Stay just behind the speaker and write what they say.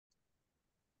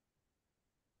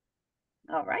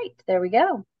All right, there we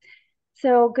go.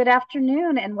 So good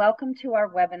afternoon and welcome to our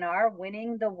webinar,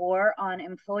 Winning the War on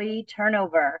Employee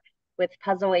Turnover with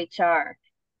Puzzle HR.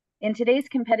 In today's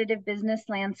competitive business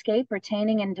landscape,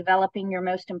 retaining and developing your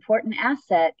most important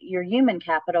asset, your human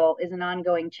capital, is an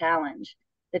ongoing challenge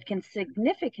that can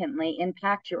significantly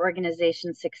impact your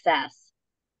organization's success.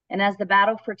 And as the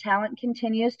battle for talent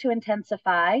continues to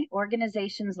intensify,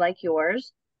 organizations like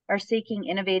yours are seeking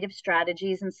innovative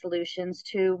strategies and solutions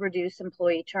to reduce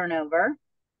employee turnover,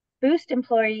 boost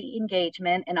employee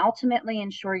engagement, and ultimately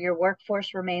ensure your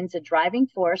workforce remains a driving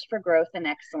force for growth and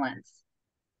excellence.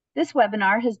 This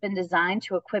webinar has been designed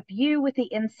to equip you with the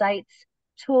insights,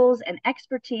 tools, and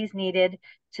expertise needed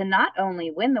to not only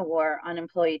win the war on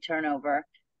employee turnover,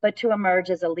 but to emerge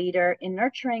as a leader in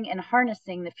nurturing and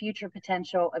harnessing the future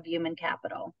potential of human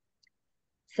capital.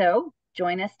 So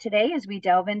join us today as we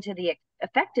delve into the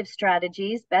effective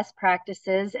strategies, best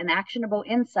practices, and actionable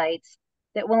insights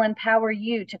that will empower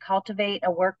you to cultivate a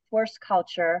workforce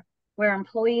culture where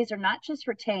employees are not just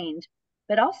retained,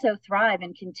 but also thrive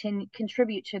and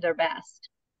contribute to their best.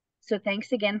 So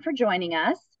thanks again for joining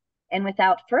us. And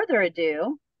without further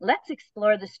ado, let's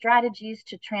explore the strategies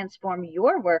to transform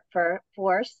your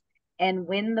workforce and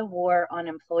win the war on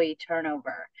employee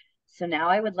turnover. So now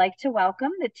I would like to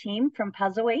welcome the team from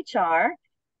Puzzle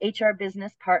HR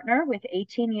business partner with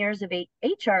 18 years of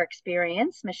HR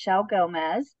experience, Michelle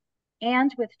Gomez,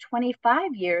 and with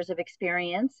 25 years of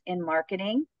experience in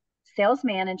marketing, sales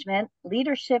management,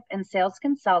 leadership, and sales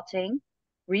consulting,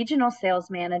 regional sales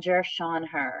manager, Sean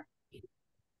Herr.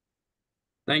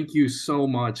 Thank you so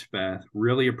much, Beth.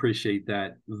 Really appreciate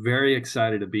that. Very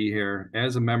excited to be here.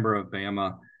 As a member of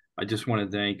BAMA, I just want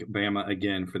to thank BAMA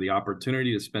again for the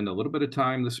opportunity to spend a little bit of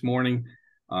time this morning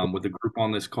with the group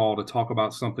on this call to talk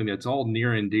about something that's all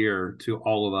near and dear to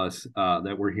all of us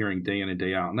that we're hearing day in and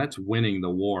day out, and that's winning the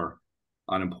war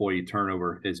on employee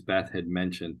turnover, as Beth had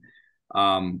mentioned.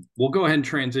 We'll go ahead and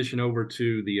transition over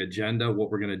to the agenda, what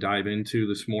we're going to dive into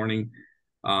this morning.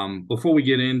 Before we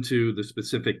get into the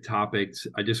specific topics,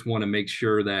 I just want to make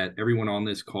sure that everyone on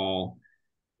this call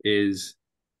is,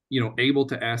 able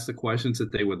to ask the questions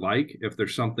that they would like. If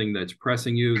there's something that's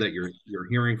pressing you that you're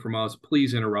hearing from us,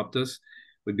 please interrupt us.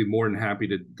 We'd be more than happy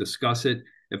to discuss it.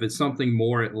 If it's something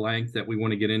more at length that we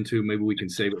want to get into, maybe we can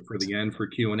save it for the end for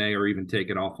Q&A or even take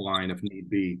it offline if need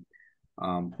be.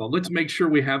 But let's make sure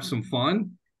we have some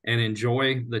fun and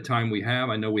enjoy the time we have.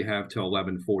 I know we have till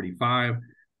 11:45,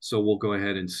 so we'll go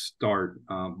ahead and start.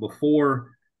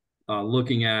 Before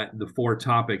looking at the four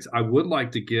topics, I would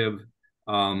like to give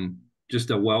just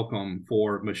a welcome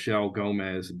for Michelle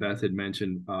Gomez. Beth had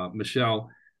mentioned. Michelle,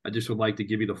 I just would like to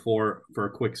give you the floor for a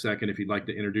quick second if you'd like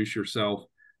to introduce yourself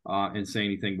and say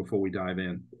anything before we dive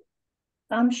in.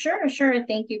 Sure.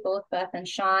 Thank you both, Beth and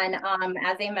Sean.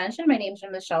 As they mentioned, my name is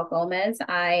Michelle Gomez.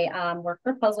 I work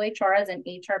for Puzzle HR as an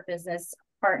HR business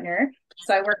partner.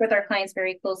 So I work with our clients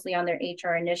very closely on their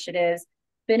HR initiatives.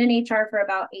 Been in HR for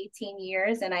about 18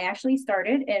 years, and I actually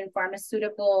started in a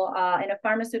pharmaceutical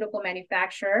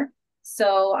manufacturer.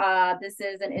 So this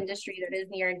is an industry that is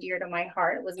near and dear to my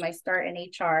heart. It was my start in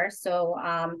HR. So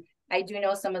I do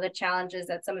know some of the challenges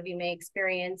that some of you may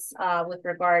experience with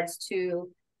regards to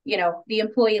the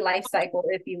employee life cycle,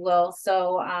 if you will.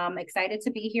 So excited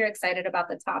to be here, excited about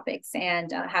the topics,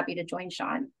 and happy to join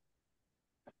Sean.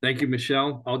 Thank you,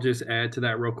 Michelle. I'll just add to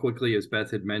that real quickly. As Beth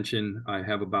had mentioned, I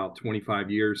have about 25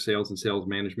 years sales and sales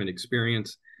management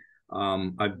experience.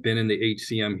 I've been in the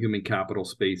HCM human capital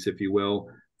space, if you will,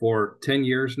 for 10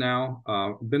 years now.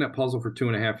 Been at Puzzle for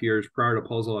 2.5 years. Prior to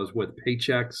Puzzle, I was with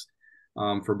Paychex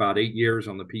for about 8 years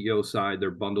on the PEO side,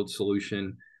 their bundled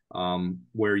solution,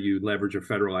 where you leverage a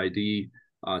federal ID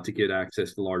to get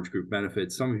access to large group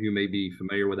benefits. Some of you may be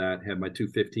familiar with that. Have my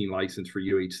 215 license for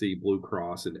UHC, Blue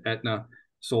Cross, and Aetna,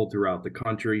 sold throughout the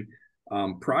country.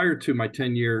 Prior to my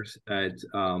 10 years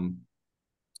in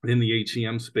the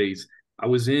HCM space, I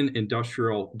was in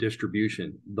industrial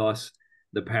distribution, thus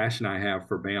the passion I have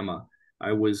for BAMA.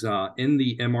 I was in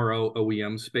the MRO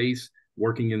OEM space,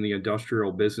 working in the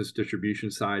industrial business distribution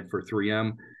side for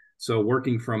 3M. So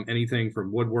working from anything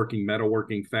from woodworking,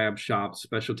 metalworking, fab shops,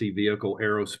 specialty vehicle,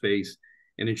 aerospace,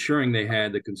 and ensuring they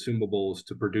had the consumables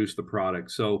to produce the product.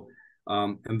 So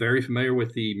I'm very familiar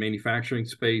with the manufacturing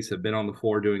space, have been on the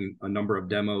floor doing a number of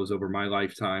demos over my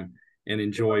lifetime, and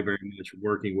enjoy very much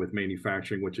working with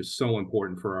manufacturing, which is so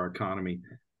important for our economy.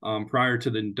 Prior to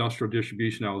the industrial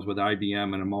distribution, I was with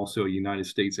IBM, and I'm also a United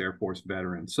States Air Force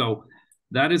veteran. So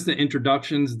that is the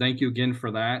introductions. Thank you again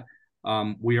for that.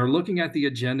 We are looking at the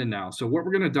agenda now. So what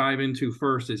we're going to dive into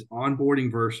first is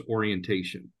onboarding versus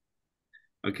orientation.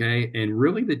 Okay. And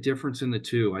really the difference in the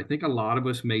two, I think a lot of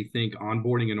us may think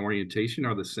onboarding and orientation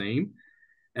are the same.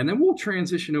 And then we'll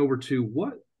transition over to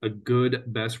what a good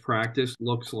best practice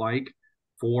looks like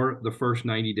for the first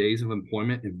 90 days of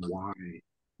employment and why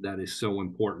that is so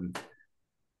important.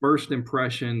 First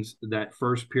impressions, that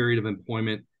first period of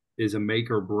employment is a make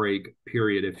or break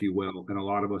period, if you will. And a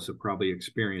lot of us have probably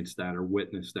experienced that or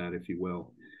witnessed that, if you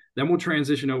will. Then we'll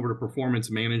transition over to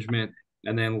performance management.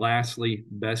 And then lastly,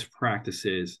 best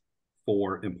practices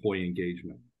for employee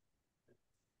engagement.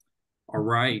 All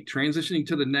right, transitioning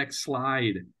to the next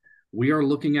slide. We are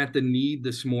looking at the need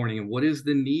this morning. And what is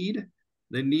the need?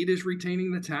 The need is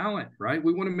retaining the talent, right?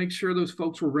 We want to make sure those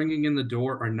folks we're ringing in the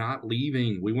door are not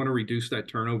leaving. We want to reduce that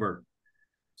turnover.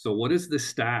 So what is the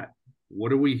stat?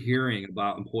 What are we hearing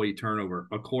about employee turnover?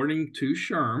 According to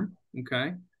SHRM,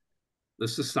 okay, the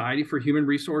Society for Human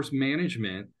Resource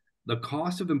Management, the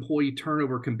cost of employee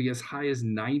turnover can be as high as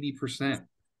 90%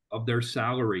 of their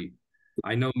salary.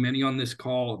 I know many on this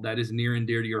call, that is near and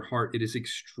dear to your heart. It is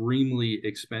extremely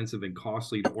expensive and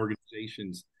costly to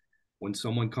organizations when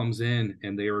someone comes in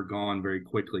and they are gone very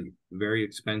quickly, very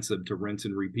expensive to rinse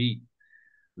and repeat.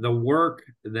 The work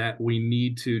that we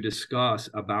need to discuss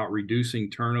about reducing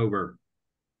turnover,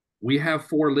 we have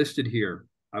 4 listed here.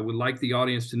 I would like the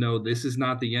audience to know this is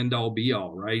not the end all be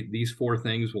all, right? These 4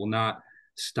 things will not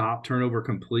stop turnover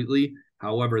completely.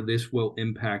 However, this will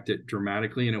impact it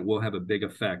dramatically and it will have a big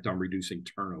effect on reducing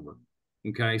turnover.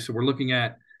 Okay, so we're looking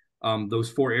at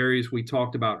those 4 areas we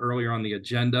talked about earlier on the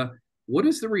agenda. What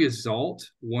is the result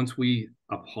once we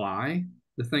apply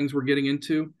the things we're getting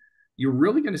into? You're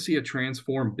really going to see a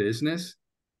transformed business,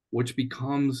 which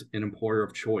becomes an employer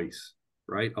of choice,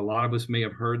 right? A lot of us may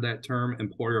have heard that term,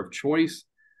 employer of choice.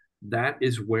 That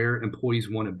is where employees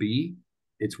want to be.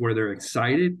 It's where they're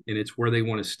excited and it's where they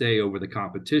want to stay over the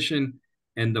competition.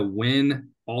 And the win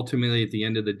ultimately at the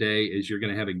end of the day is you're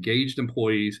going to have engaged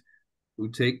employees who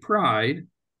take pride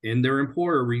in their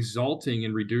employer, resulting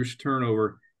in reduced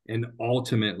turnover and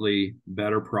ultimately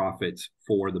better profits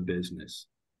for the business.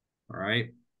 All right.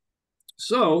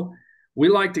 So we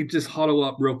like to just huddle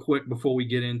up real quick before we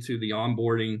get into the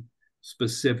onboarding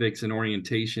specifics and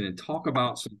orientation and talk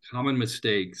about some common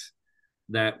mistakes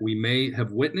that we may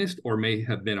have witnessed or may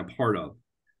have been a part of,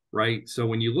 right? So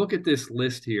when you look at this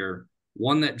list here,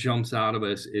 one that jumps out of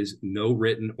us is no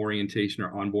written orientation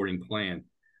or onboarding plan.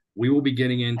 We will be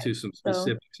getting into some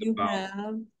specifics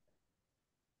about.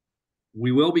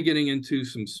 We will be getting into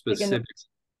some specifics.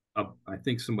 I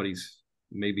think somebody's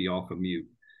maybe off of mute.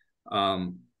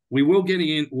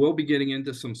 We'll be getting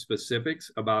into some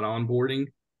specifics about onboarding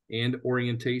and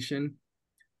orientation,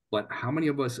 but how many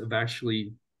of us have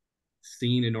actually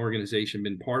seen an organization,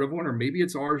 been part of one, or maybe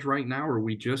it's ours right now, or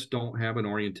we just don't have an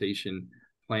orientation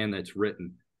plan that's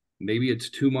written. Maybe it's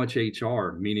too much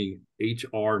HR, meaning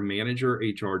HR manager,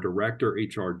 HR director,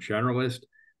 HR generalist.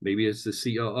 Maybe it's the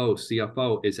COO,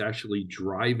 CFO is actually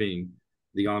driving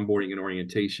the onboarding and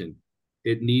orientation.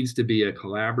 It needs to be a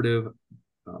collaborative,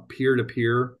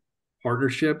 peer-to-peer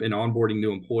partnership in onboarding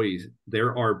new employees.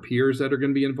 There are peers that are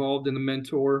going to be involved in the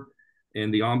mentor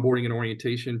and the onboarding and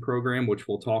orientation program, which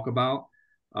we'll talk about.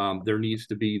 There needs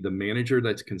to be the manager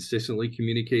that's consistently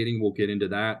communicating. We'll get into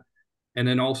that. And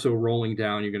then also rolling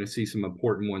down, you're going to see some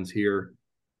important ones here.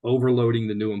 Overloading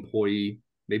the new employee,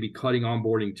 maybe cutting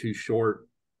onboarding too short,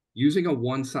 using a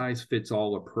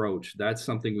one-size-fits-all approach. That's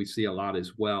something we see a lot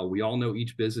as well. We all know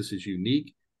each business is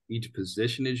unique. Each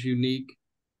position is unique.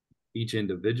 Each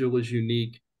individual is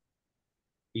unique.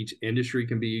 Each industry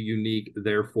can be unique.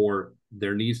 Therefore,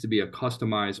 there needs to be a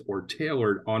customized or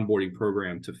tailored onboarding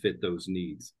program to fit those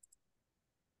needs.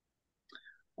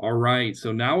 All right,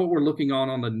 so now what we're looking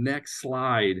on the next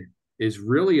slide is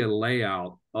really a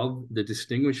layout of the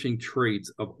distinguishing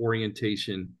traits of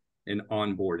orientation and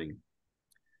onboarding.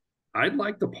 I'd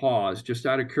like to pause just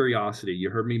out of curiosity.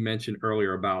 You heard me mention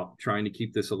earlier about trying to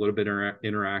keep this a little bit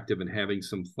interactive and having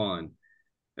some fun.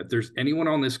 If there's anyone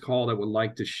on this call that would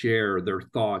like to share their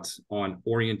thoughts on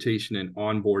orientation and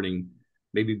onboarding,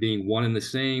 maybe being one and the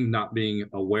same, not being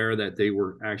aware that they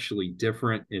were actually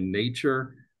different in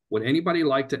nature, would anybody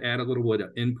like to add a little bit of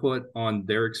input on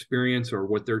their experience or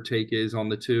what their take is on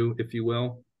the two, if you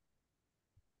will?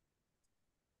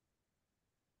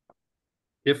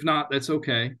 If not, that's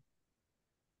okay.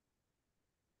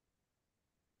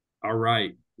 All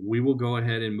right, we will go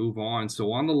ahead and move on.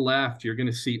 So on the left, you're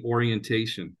going to see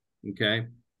orientation, okay?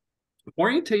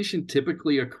 Orientation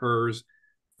typically occurs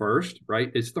first,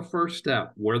 right? It's the first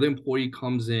step where the employee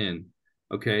comes in,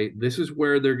 okay? This is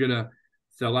where they're going to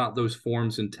fill out those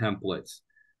forms and templates.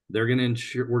 We're going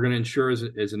to ensure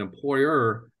as an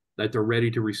employer that they're ready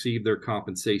to receive their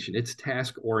compensation. It's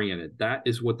task oriented. That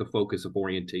is what the focus of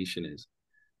orientation is.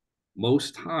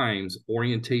 Most times,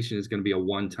 orientation is going to be a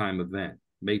one-time event. It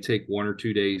may take 1 or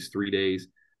 2 days, 3 days,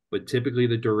 but typically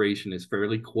the duration is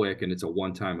fairly quick and it's a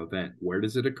one-time event. Where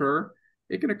does it occur?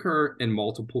 It can occur in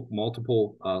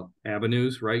multiple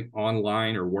avenues, right?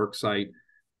 Online or work site,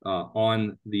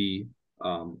 on the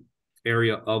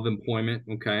area of employment.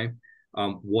 Okay.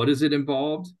 What is it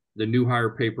involved? The new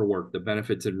hire paperwork, the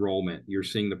benefits enrollment. You're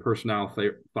seeing the personnel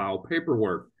file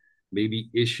paperwork, maybe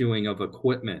issuing of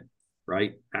equipment,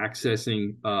 right?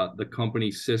 Accessing the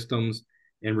company systems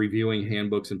and reviewing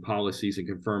handbooks and policies and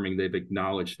confirming they've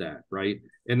acknowledged that, right?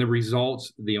 And the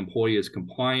results, the employee is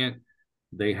compliant.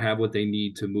 They have what they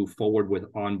need to move forward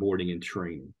with onboarding and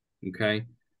training, okay?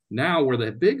 Now, where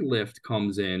the big lift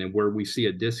comes in and where we see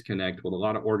a disconnect with a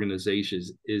lot of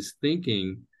organizations is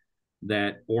thinking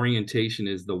that orientation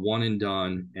is the one and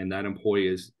done, and that employee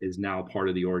is now part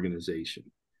of the organization,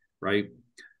 right?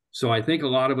 So I think a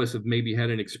lot of us have maybe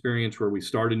had an experience where we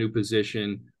start a new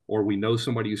position, or we know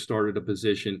somebody who started a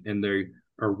position and they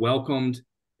are welcomed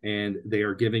and they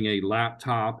are giving a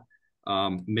laptop,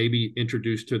 maybe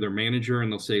introduced to their manager,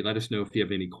 and they'll say, let us know if you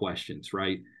have any questions,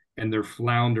 right? And they're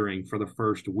floundering for the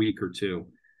first week or two.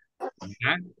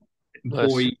 That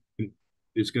employee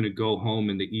is going to go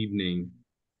home in the evening,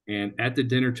 and at the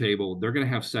dinner table, they're going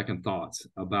to have second thoughts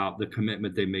about the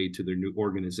commitment they made to their new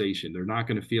organization. They're not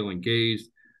going to feel engaged.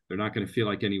 They're not going to feel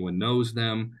like anyone knows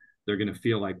them. They're going to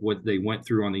feel like what they went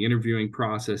through on the interviewing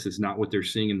process is not what they're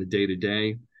seeing in the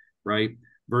day-to-day, right?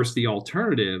 Versus the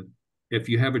alternative, if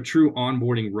you have a true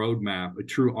onboarding roadmap, a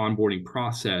true onboarding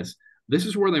process, this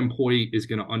is where the employee is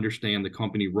going to understand the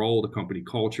company role, the company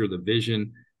culture, the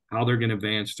vision, how they're going to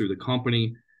advance through the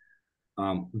company.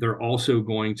 They're also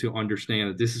going to understand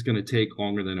that this is going to take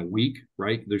longer than a week,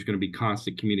 right? There's going to be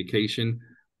constant communication.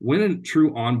 When a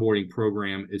true onboarding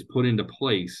program is put into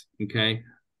place, okay,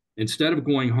 instead of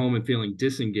going home and feeling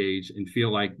disengaged and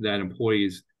feel like that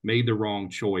employee's made the wrong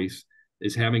choice,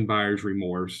 is having buyer's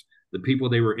remorse, the people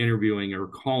they were interviewing are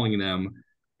calling them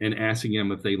and asking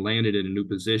them if they landed in a new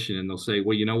position, and they'll say,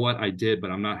 well, you know what, I did, but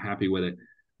I'm not happy with it.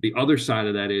 The other side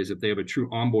of that is if they have a true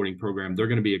onboarding program, they're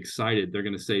going to be excited. They're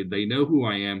going to say, they know who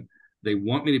I am. They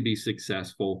want me to be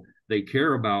successful. They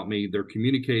care about me. They're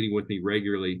communicating with me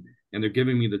regularly, and they're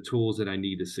giving me the tools that I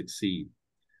need to succeed.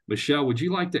 Michelle, would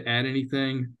you like to add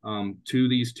anything to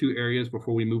these two areas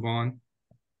before we move on?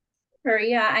 Sure.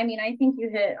 Yeah. I mean, I think you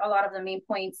hit a lot of the main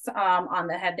points on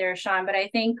the head there, Sean. But I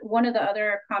think one of the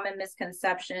other common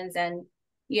misconceptions, and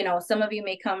some of you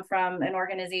may come from an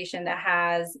organization that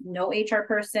has no HR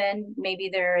person. Maybe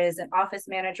there is an office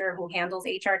manager who handles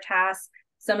HR tasks.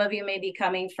 Some of you may be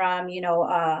coming from,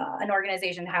 an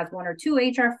organization that has 1 or 2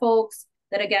 HR folks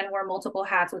that, again, wear multiple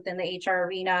hats within the HR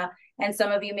arena. And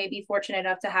some of you may be fortunate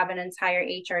enough to have an entire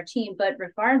HR team. But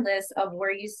regardless of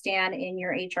where you stand in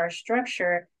your HR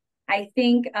structure, I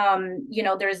think,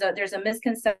 there's a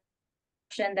misconception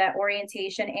that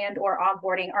orientation and or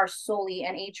onboarding are solely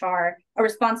a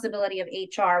responsibility of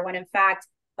HR, when in fact,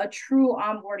 a true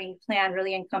onboarding plan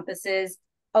really encompasses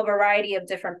a variety of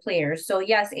different players. So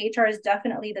yes, HR is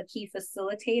definitely the key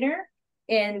facilitator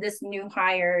in this new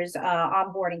hires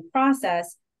onboarding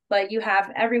process, but you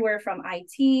have everywhere from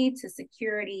IT to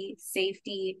security,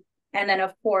 safety, and then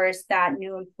of course that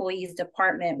new employees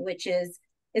department, which is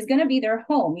going to be their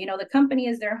home. The company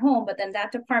is their home, but then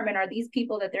that department are these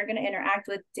people that they're going to interact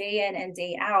with day in and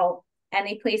day out. And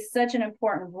they play such an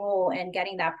important role in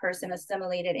getting that person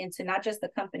assimilated into not just the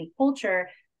company culture,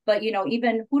 but,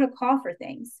 even who to call for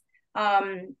things.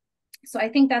 So I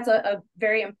think that's a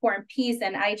very important piece.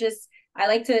 And I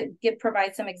like to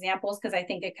provide some examples because I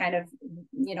think it kind of,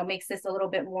 makes this a little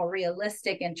bit more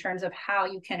realistic in terms of how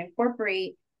you can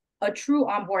incorporate a true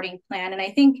onboarding plan. And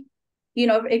I think,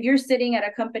 if you're sitting at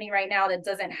a company right now that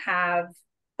doesn't have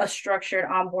a structured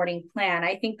onboarding plan,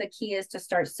 I think the key is to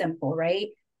start simple, right?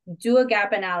 Do a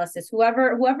gap analysis.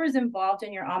 Whoever's involved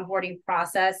in your onboarding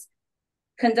process,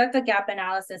 conduct a gap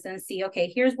analysis and see, okay,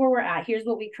 here's where we're at, here's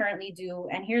what we currently do,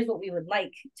 and here's what we would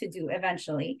like to do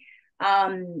eventually.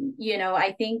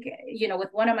 I think, with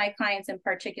one of my clients in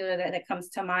particular that comes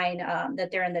to mind, that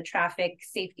they're in the traffic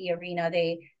safety arena,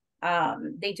 they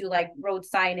do like road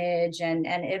signage and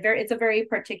it's a very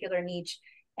particular niche.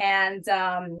 And,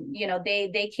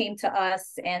 they came to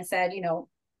us and said,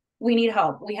 we need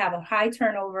help. We have a high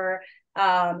turnover.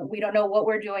 We don't know what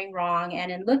we're doing wrong.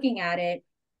 And in looking at it,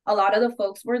 a lot of the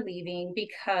folks were leaving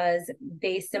because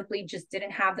they simply just didn't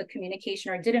have the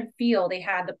communication or didn't feel they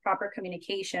had the proper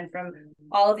communication from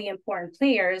all of the important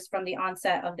players from the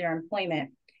onset of their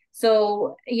employment.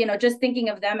 So, just thinking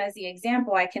of them as the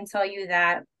example, I can tell you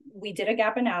that we did a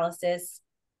gap analysis.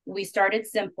 We started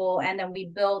simple, and then we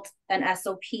built an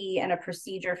SOP and a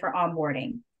procedure for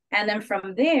onboarding. And then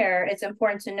from there, it's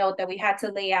important to note that we had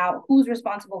to lay out who's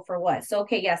responsible for what. So,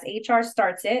 okay, yes, HR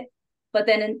starts it, but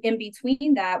then in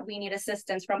between that, we need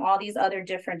assistance from all these other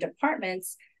different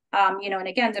departments. And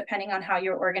again, depending on how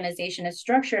your organization is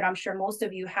structured, I'm sure most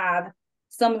of you have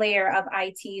some layer of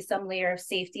IT, some layer of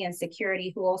safety and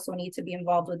security who also need to be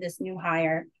involved with this new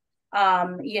hire.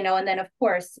 And then of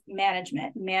course,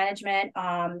 management,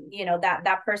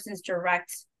 that person's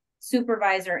direct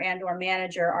supervisor and or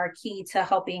manager are key to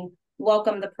helping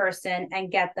welcome the person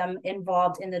and get them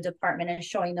involved in the department and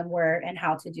showing them where and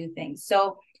how to do things.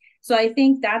 So I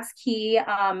think that's key.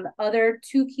 Other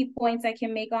two key points I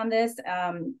can make on this,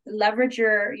 leverage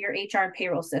your HR and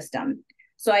payroll system.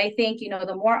 So I think,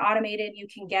 the more automated you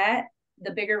can get,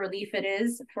 the bigger relief it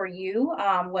is for you,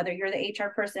 whether you're the HR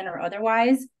person or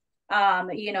otherwise.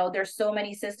 There's so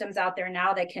many systems out there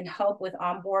now that can help with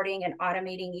onboarding and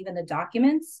automating even the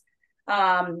documents.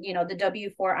 The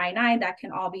W-4, I-9, that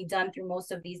can all be done through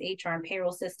most of these HR and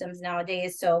payroll systems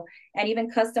nowadays. So, and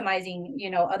even customizing,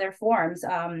 other forms.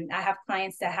 I have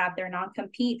clients that have their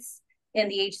non-competes in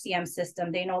the HCM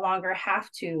system. They no longer have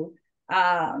to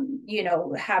have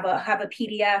a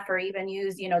PDF or even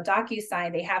use,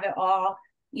 DocuSign. They have it all,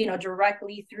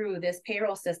 directly through this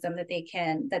payroll system that they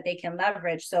can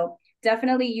leverage. So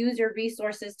definitely use your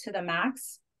resources to the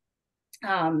max.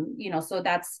 So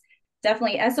that's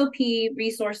definitely SOP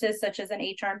resources such as an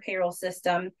HR and payroll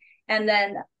system. And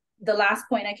then the last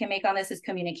point I can make on this is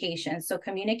communication. So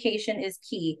communication is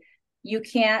key. You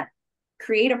can't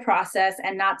create a process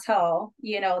and not tell,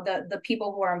 the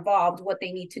people who are involved what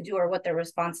they need to do or what their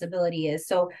responsibility is.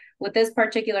 So with this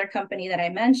particular company that I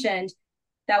mentioned,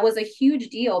 that was a huge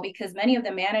deal because many of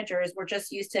the managers were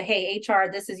just used to, hey,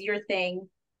 HR, this is your thing.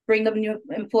 Bring the new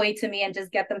employee to me and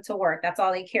just get them to work. That's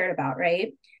all they cared about,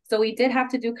 right? So we did have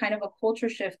to do kind of a culture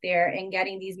shift there in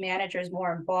getting these managers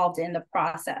more involved in the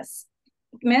process.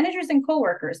 Managers and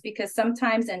coworkers, because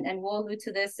sometimes, and we'll allude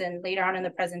to this and later on in the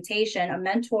presentation, a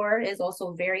mentor is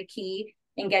also very key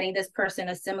in getting this person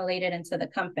assimilated into the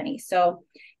company. So,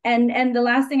 and the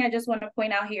last thing I just want to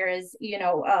point out here is,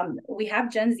 we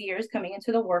have Gen Zers coming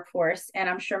into the workforce, and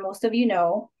I'm sure most of you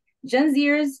know, Gen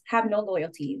Zers have no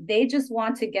loyalty. They just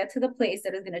want to get to the place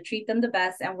that is going to treat them the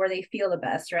best and where they feel the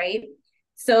best, right?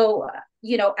 So,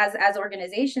 as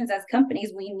organizations, as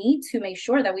companies, we need to make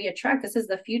sure that we attract, this is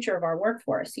the future of our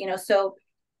workforce, so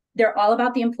they're all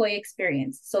about the employee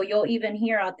experience. So you'll even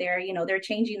hear out there, they're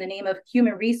changing the name of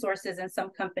human resources in some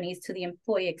companies to the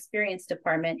employee experience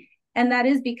department. And that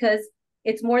is because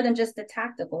it's more than just a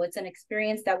tactical, it's an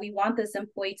experience that we want this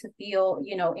employee to feel,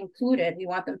 included. We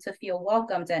want them to feel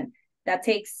welcomed. And that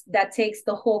takes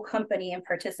the whole company in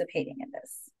participating in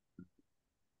this.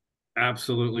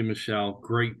 Absolutely, Michelle.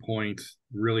 Great points.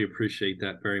 Really appreciate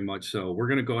that very much. So we're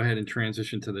going to go ahead and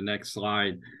transition to the next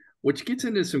slide, which gets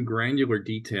into some granular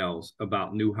details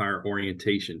about new hire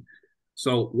orientation.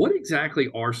 So what exactly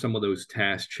are some of those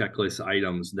task checklist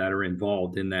items that are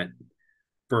involved in that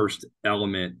first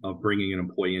element of bringing an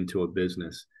employee into a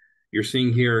business? You're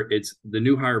seeing here, it's the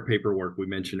new hire paperwork we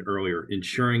mentioned earlier,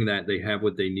 ensuring that they have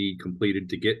what they need completed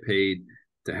to get paid,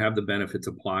 to have the benefits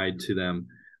applied to them.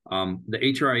 The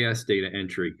HRIS data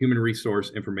entry, human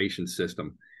resource information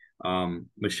system.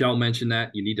 Michelle mentioned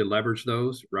that you need to leverage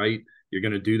those, right? You're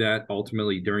going to do that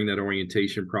ultimately during that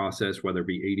orientation process, whether it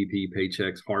be ADP,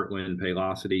 Paychex, Heartland,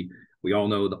 Paylocity. We all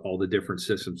know all the different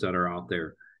systems that are out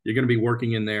there. You're going to be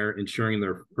working in there, ensuring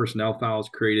their personnel files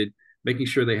created, making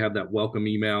sure they have that welcome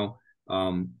email,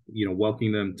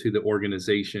 welcoming them to the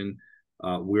organization.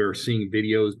 We're seeing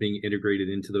videos being integrated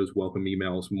into those welcome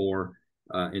emails more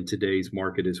in today's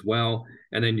market as well.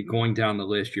 And then going down the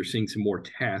list, you're seeing some more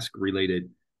task-related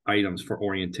items for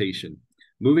orientation.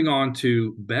 Moving on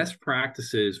to best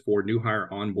practices for new hire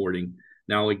onboarding.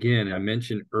 Now, again, I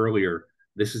mentioned earlier,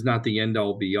 this is not the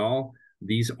end-all be-all.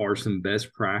 These are some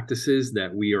best practices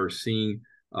that we are seeing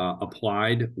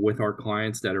applied with our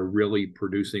clients that are really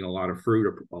producing a lot of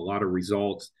fruit, a lot of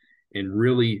results, and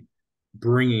really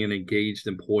bringing an engaged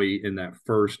employee in that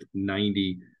first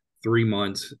 93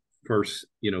 months, first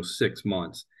 6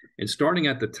 months. And starting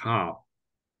at the top,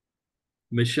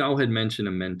 Michelle had mentioned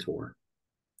a mentor.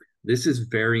 This is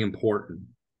very important.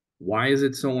 Why is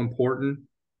it so important?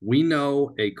 We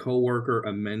know a coworker,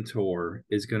 a mentor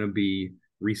is going to be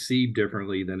received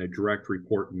differently than a direct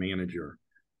report manager.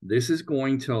 This is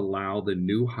going to allow the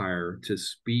new hire to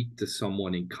speak to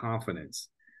someone in confidence,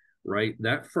 right?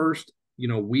 That first,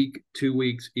 week, 2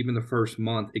 weeks, even the first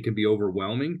month, it can be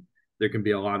overwhelming. There can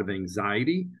be a lot of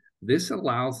anxiety. This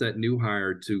allows that new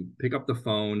hire to pick up the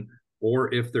phone,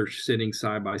 or if they're sitting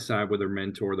side by side with their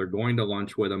mentor, they're going to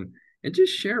lunch with them, and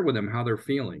just share with them how they're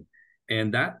feeling.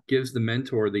 And that gives the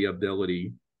mentor the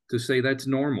ability to say, that's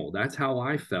normal. That's how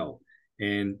I felt.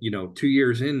 And, 2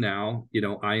 years in now,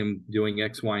 I am doing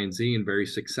X, Y, and Z and very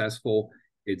successful.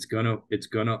 It's gonna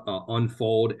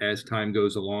unfold as time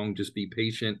goes along. Just be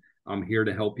patient. I'm here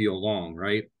to help you along,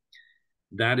 right?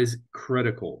 That is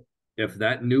critical. If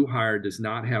that new hire does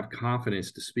not have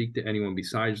confidence to speak to anyone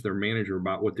besides their manager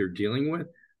about what they're dealing with,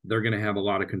 they're going to have a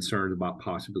lot of concerns about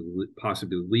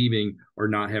possibly leaving or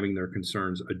not having their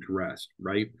concerns addressed,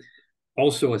 right?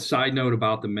 Also, a side note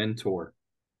about the mentor.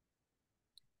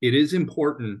 It is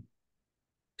important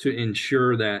to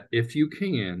ensure that if you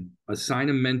can, assign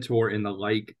a mentor in the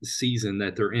like season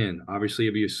that they're in. Obviously,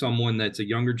 if you're someone that's a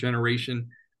younger generation,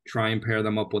 try and pair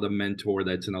them up with a mentor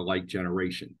that's in a like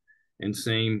generation. And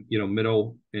same,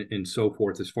 middle and so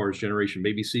forth as far as generation,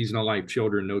 maybe season of life,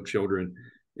 children, no children,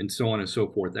 and so on and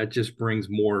so forth. That just brings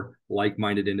more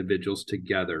like-minded individuals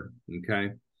together,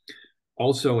 okay?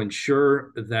 Also,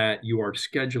 ensure that you are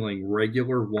scheduling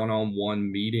regular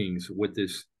one-on-one meetings with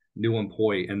this new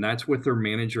employee, and that's with their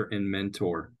manager and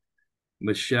mentor.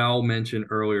 Michelle mentioned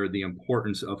earlier the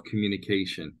importance of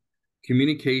communication.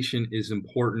 Communication is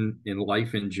important in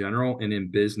life in general and in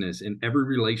business. In every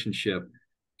relationship,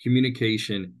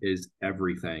 communication is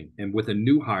everything. And with a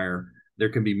new hire, there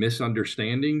can be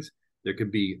misunderstandings. There could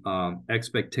be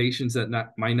expectations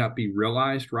that might not be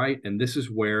realized, right? And this is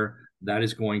where that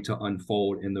is going to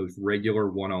unfold in those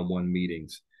regular one-on-one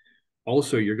meetings.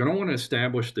 Also, you're going to want to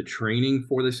establish the training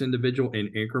for this individual in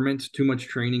increments. Too much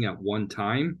training at one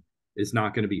time is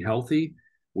not going to be healthy.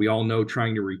 We all know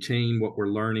trying to retain what we're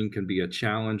learning can be a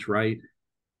challenge, right?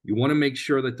 You want to make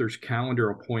sure that there's calendar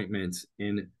appointments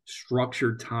and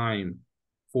structured time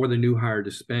for the new hire to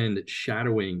spend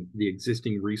shadowing the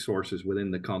existing resources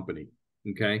within the company,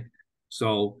 okay?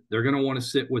 So they're going to want to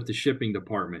sit with the shipping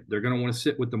department. They're going to want to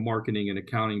sit with the marketing and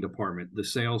accounting department, the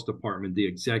sales department, the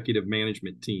executive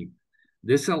management team.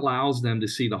 This allows them to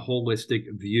see the holistic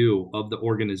view of the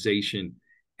organization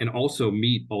and also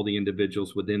meet all the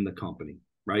individuals within the company,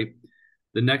 right?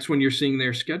 The next one you're seeing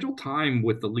there, schedule time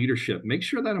with the leadership. Make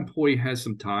sure that employee has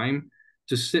some time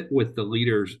to sit with the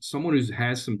leaders, someone who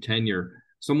has some tenure,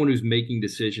 someone who's making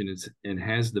decisions and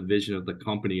has the vision of the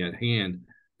company at hand.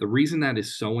 The reason that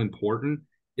is so important,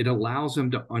 it allows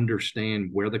them to understand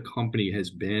where the company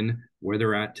has been, where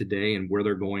they're at today, and where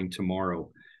they're going tomorrow.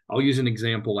 I'll use an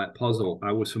example at Puzzle.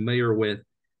 I was familiar with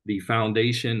the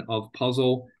foundation of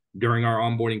Puzzle during our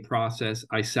onboarding process.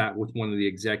 I sat with one of the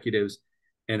executives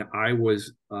and I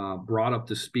was brought up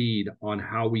to speed on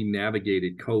how we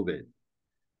navigated COVID.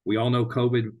 We all know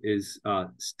COVID is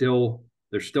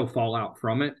there's still fallout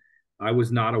from it. I was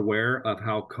not aware of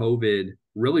how COVID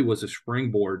really was a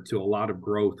springboard to a lot of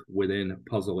growth within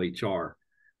Puzzle HR.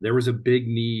 There was a big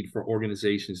need for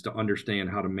organizations to understand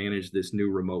how to manage this new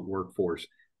remote workforce.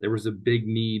 There was a big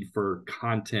need for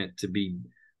content to be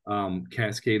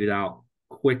cascaded out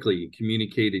quickly,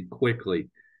 communicated quickly.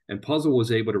 And Puzzle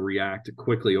was able to react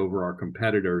quickly over our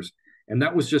competitors. And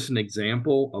that was just an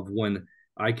example of when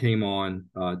I came on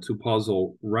to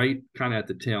Puzzle right kind of at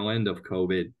the tail end of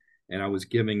COVID. And I was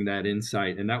giving that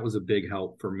insight. And that was a big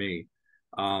help for me.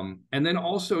 And then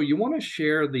also you want to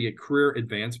share the career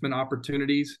advancement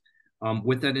opportunities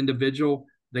with that individual.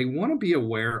 They want to be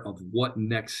aware of what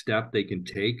next step they can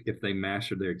take if they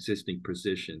master their existing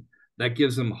position. That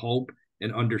gives them hope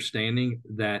and understanding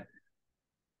that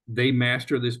they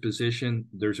master this position,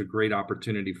 there's a great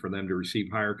opportunity for them to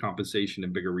receive higher compensation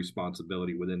and bigger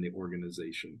responsibility within the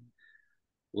organization.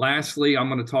 Lastly, I'm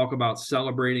going to talk about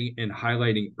celebrating and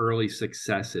highlighting early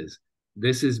successes.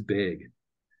 This is big.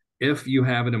 If you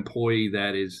have an employee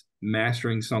that is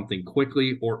mastering something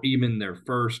quickly, or even their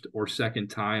first or second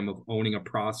time of owning a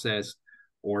process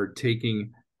or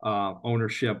taking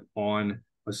ownership on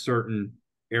a certain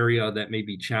area that may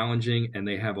be challenging, and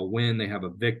they have a win, they have a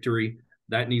victory,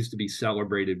 that needs to be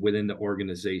celebrated within the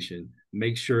organization.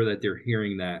 Make sure that they're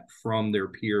hearing that from their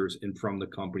peers and from the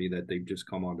company that they've just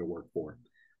come on to work for.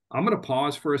 I'm going to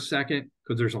pause for a second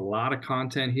because there's a lot of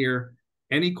content here.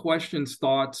 Any questions,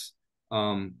 thoughts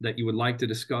that you would like to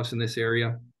discuss in this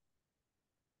area?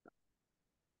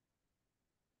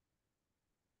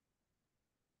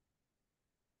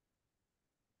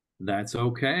 That's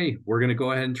okay. We're going to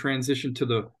go ahead and transition to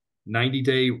the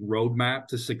 90-day roadmap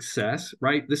to success,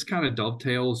 right? This kind of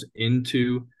dovetails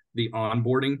into the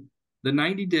onboarding. The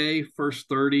 90-day, first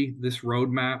 30, this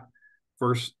roadmap,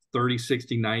 first 30,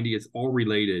 60, 90, it's all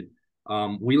related.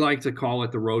 We like to call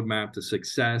it the roadmap to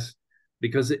success.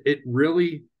 because it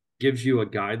really gives you a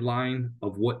guideline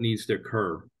of what needs to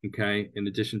occur. Okay. In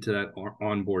addition to that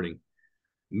onboarding,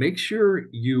 make sure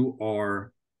you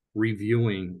are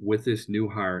reviewing with this new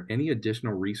hire any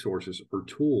additional resources or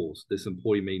tools this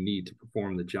employee may need to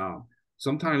perform the job.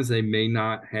 Sometimes they may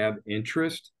not have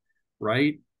interest,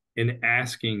 right, in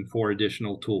asking for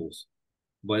additional tools.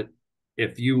 But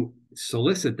if you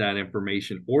solicit that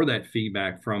information or that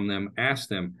feedback from them, ask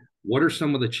them, what are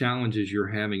some of the challenges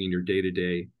you're having in your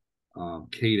day-to-day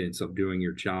cadence of doing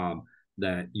your job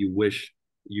that you wish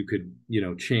you could,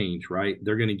 change, right?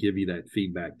 They're going to give you that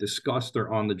feedback. Discuss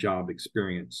their on-the-job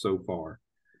experience so far.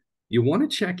 You want to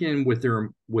check in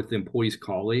with employees'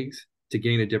 colleagues to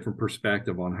gain a different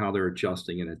perspective on how they're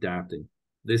adjusting and adapting.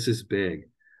 This is big.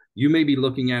 You may be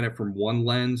looking at it from one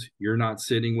lens. You're not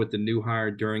sitting with the new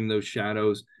hire during those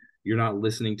shadows. You're not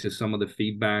listening to some of the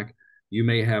feedback. You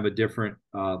may have a different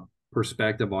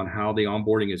perspective on how the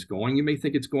onboarding is going. You may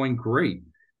think it's going great,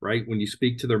 right? When you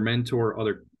speak to their mentor,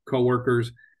 other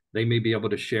coworkers, they may be able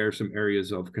to share some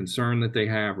areas of concern that they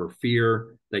have or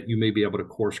fear that you may be able to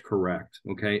course correct.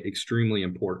 Okay, extremely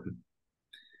important.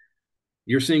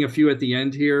 You're seeing a few at the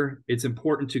end here. It's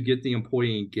important to get the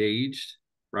employee engaged,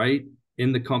 right,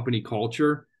 in the company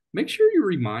culture. Make sure you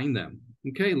remind them.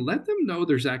 Okay, let them know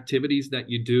there's activities that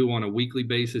you do on a weekly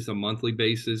basis, a monthly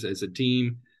basis as a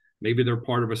team. Maybe they're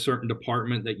part of a certain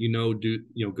department that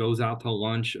goes out to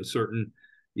lunch a certain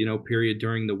period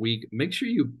during the week. Make sure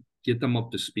you get them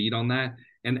up to speed on that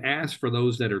and ask for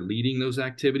those that are leading those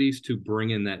activities to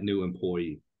bring in that new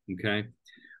employee. Okay.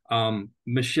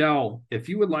 Michelle, if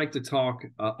you would like to talk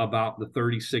about the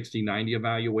 30, 60, 90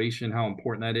 evaluation, how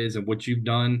important that is and what you've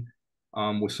done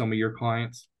with some of your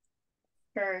clients.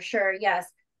 Sure. Yes.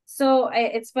 So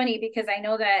it's funny because I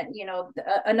know that,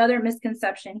 another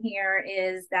misconception here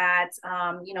is that,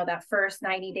 that first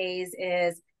 90 days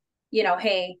is,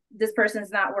 hey, this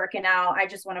person's not working out, I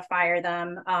just want to fire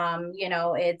them.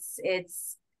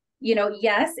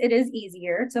 Yes, it is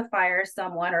easier to fire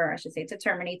someone, or I should say to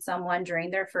terminate someone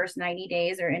during their first 90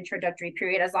 days or introductory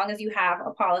period, as long as you have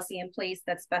a policy in place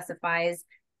that specifies,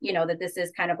 that this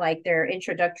is kind of like their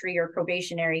introductory or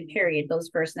probationary period, those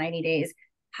first 90 days.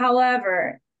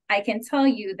 However, I can tell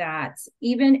you that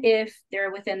even if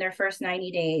they're within their first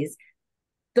 90 days,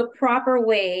 the proper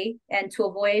way and to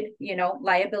avoid,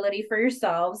 liability for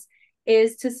yourselves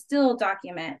is to still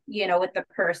document, with the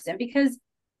person, because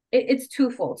it's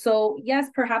twofold. So yes,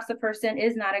 perhaps the person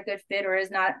is not a good fit or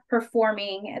is not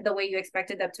performing the way you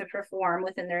expected them to perform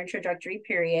within their introductory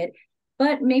period,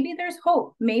 but maybe there's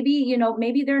hope. Maybe,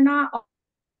 maybe they're not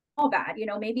all bad.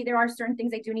 Maybe there are certain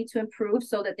things they do need to improve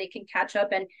so that they can catch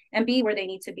up and be where they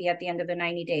need to be at the end of the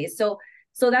 90 days.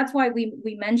 So that's why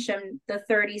we mentioned the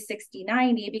 30, 60,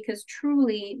 90, because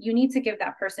truly you need to give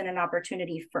that person an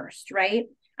opportunity first, right?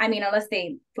 I mean, unless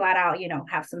they flat out,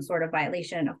 have some sort of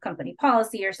violation of company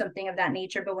policy or something of that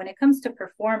nature. But when it comes to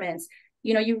performance,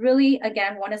 you really,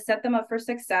 again, want to set them up for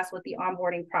success with the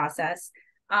onboarding process,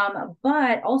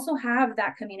 but also have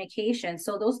that communication.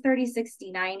 So those 30,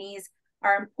 60, 90s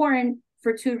are important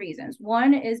for two reasons.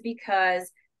 One is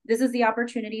because this is the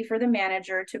opportunity for the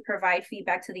manager to provide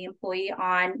feedback to the employee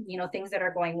on, things that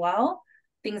are going well,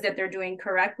 things that they're doing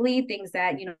correctly, things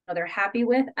that, they're happy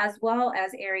with, as well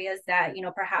as areas that,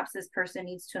 perhaps this person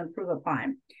needs to improve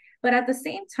upon. But at the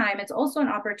same time, it's also an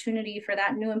opportunity for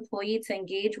that new employee to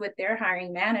engage with their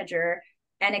hiring manager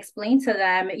and explain to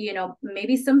them,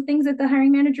 maybe some things that the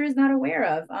hiring manager is not aware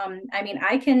of. I mean,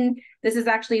 this is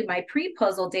actually my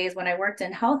pre-puzzle days when I worked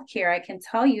in healthcare. I can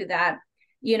tell you that,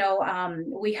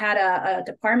 we had a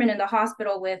department in the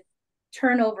hospital with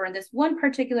turnover in this one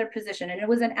particular position, and it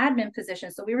was an admin position.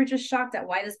 So we were just shocked at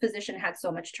why this position had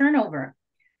so much turnover.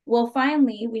 Well,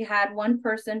 finally, we had one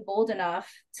person bold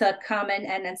enough to come in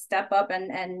and step up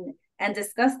and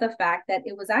discuss the fact that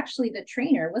it was actually the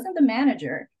trainer, it wasn't the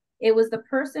manager. It was the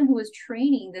person who was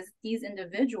training these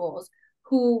individuals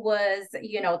who was,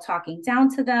 talking down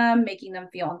to them, making them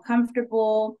feel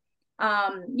uncomfortable,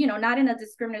 not in a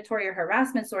discriminatory or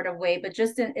harassment sort of way, but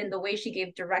just in the way she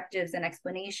gave directives and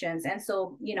explanations. And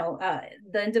so,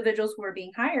 the individuals who were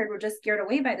being hired were just scared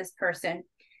away by this person.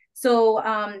 So,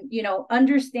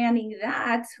 understanding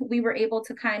that, we were able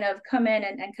to kind of come in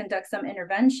and conduct some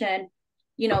intervention.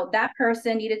 That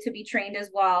person needed to be trained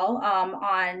as well,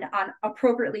 on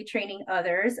appropriately training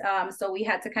others. So we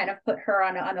had to kind of put her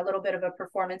on a little bit of a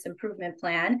performance improvement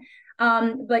plan.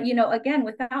 But, again,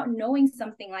 without knowing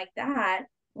something like that,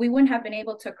 we wouldn't have been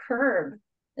able to curb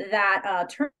that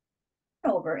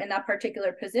turnover in that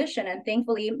particular position. And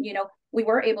thankfully, we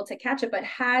were able to catch it. But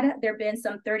had there been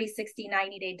some 30, 60,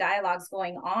 90-day dialogues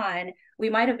going on, we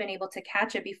might have been able to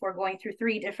catch it before going through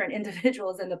 3 different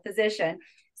individuals in the position.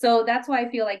 So that's why I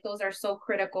feel like those are so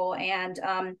critical. And,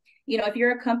 if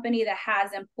you're a company that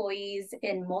has employees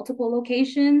in multiple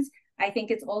locations, I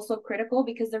think it's also critical,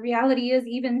 because the reality is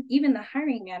even the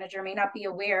hiring manager may not be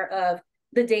aware of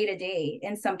the day-to-day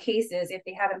in some cases if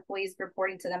they have employees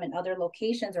reporting to them in other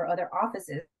locations or other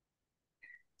offices.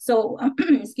 So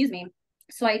excuse me.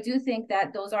 So I do think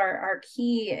that those are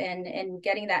key in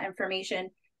getting that information,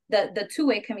 the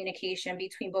two-way communication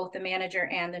between both the manager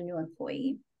and the new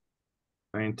employee.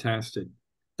 Fantastic.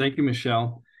 Thank you,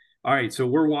 Michelle. All right, so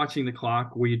we're watching the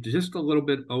clock. We just a little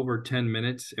bit over 10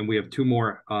 minutes, and we have 2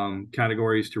 more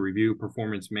categories to review: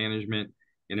 performance management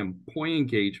and employee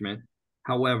engagement.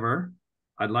 However,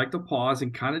 I'd like to pause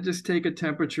and kind of just take a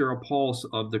temperature, a pulse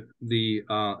of the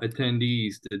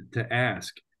attendees to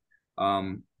ask,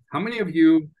 how many of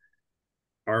you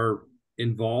are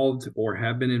involved or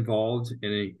have been involved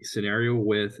in a scenario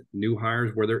with new hires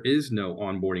where there is no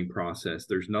onboarding process?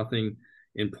 There's nothing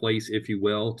in place, if you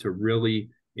will, to really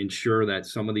ensure that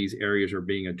some of these areas are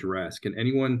being addressed. Can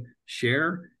anyone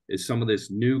share? Is some of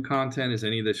this new content? Is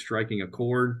any of this striking a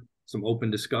chord? Some open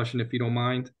discussion, if you don't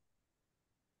mind.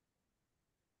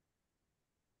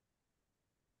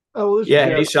 Oh, well, yeah,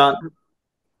 hey, Sean.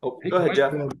 Oh, Hey, go ahead,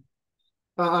 Jeff.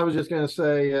 I was just going to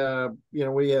say,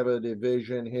 we have a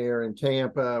division here in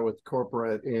Tampa with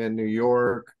corporate in New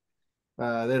York.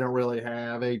 They don't really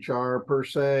have HR per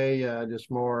se,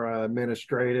 just more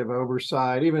administrative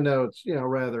oversight, even though it's,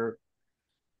 rather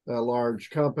a large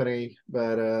company.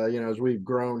 But, as we've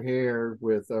grown here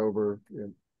with over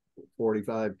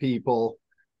 45 people,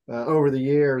 over the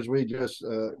years, we just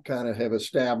kind of have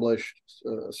established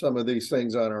some of these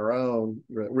things on our own,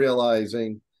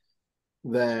 realizing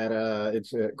that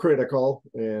it's critical,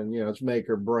 and it's make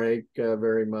or break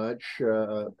very much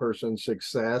a person's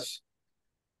success.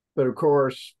 But of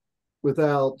course,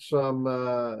 without some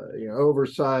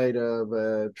oversight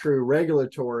of true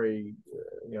regulatory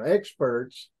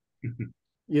experts,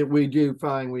 we do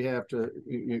find we have to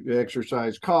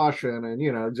exercise caution, and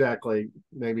exactly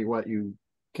maybe what you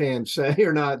can say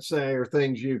or not say, or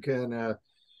things you can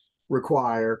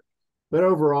require. But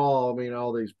overall, I mean,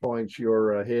 all these points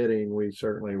you're hitting, we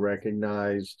certainly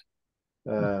recognized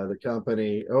the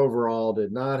company overall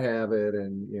did not have it,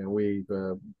 and we've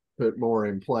put more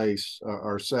in place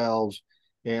ourselves.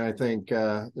 And I think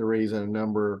the reason a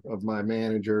number of my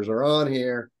managers are on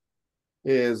here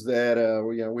is that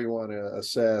we want to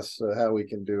assess how we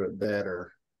can do it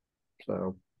better.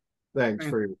 So thanks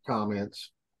for your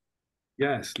comments.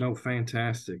 Yes, no,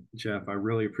 fantastic, Jeff. I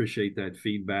really appreciate that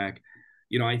feedback.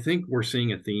 I think we're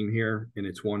seeing a theme here, and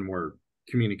it's one word: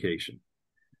 communication.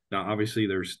 Now, obviously,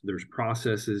 there's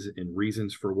processes and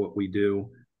reasons for what we do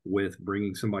with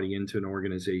bringing somebody into an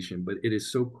organization, but it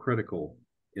is so critical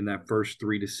in that first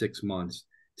 3 to 6 months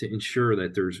to ensure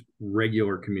that there's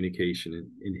regular communication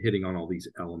and hitting on all these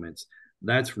elements.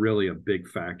 That's really a big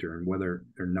factor in whether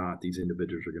or not these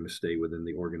individuals are going to stay within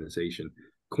the organization.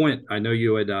 Quint, I know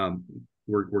you had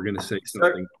we're going to say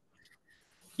something.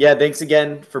 Yeah, thanks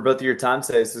again for both of your time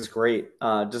today. This is great.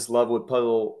 Just love what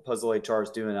Puzzle HR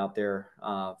is doing out there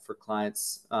for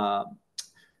clients.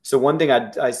 So one thing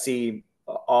I see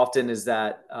often is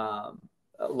that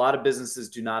a lot of businesses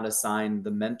do not assign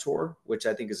the mentor, which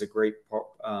I think is a great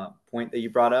point that you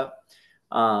brought up.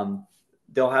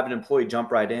 They'll have an employee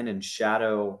jump right in and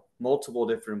shadow multiple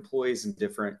different employees in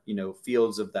different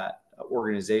fields of that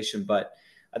organization. But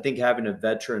I think having a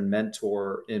veteran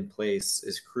mentor in place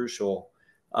is crucial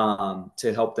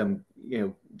to help them,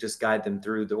 just guide them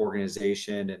through the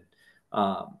organization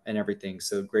and everything.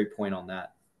 So great point on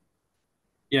that.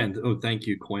 Yeah. Thank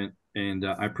you, Quint. And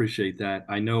I appreciate that.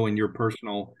 I know in your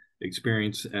personal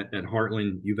experience at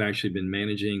Heartland, you've actually been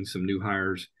managing some new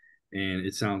hires, and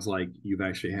it sounds like you've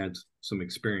actually had some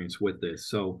experience with this.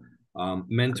 So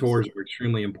mentors are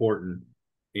extremely important,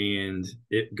 and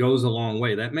it goes a long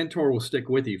way. That mentor will stick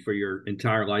with you for your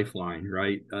entire lifeline,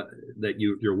 right? That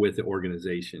you're with the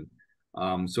organization.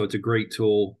 So it's a great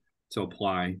tool to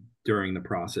apply during the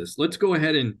process. Let's go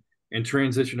ahead and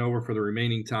transition over for the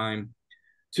remaining time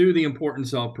to the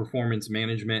importance of performance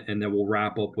management, and then we'll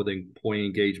wrap up with employee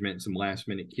engagement and some last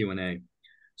minute Q&A.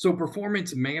 So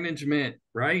performance management,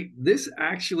 right? This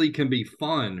actually can be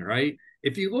fun, right?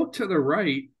 If you look to the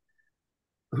right,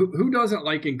 who doesn't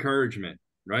like encouragement,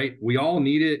 right? We all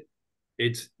need it.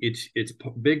 It's a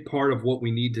big part of what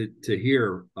we need to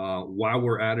hear while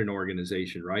we're at an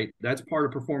organization, right? That's part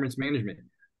of performance management.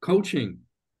 Coaching.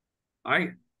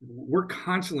 we're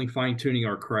constantly fine tuning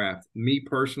our craft. Me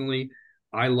personally,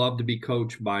 I love to be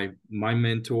coached by my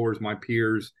mentors, my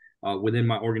peers within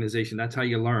my organization. That's how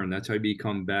you learn. That's how you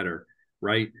become better,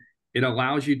 right? It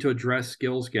allows you to address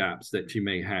skills gaps that you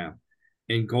may have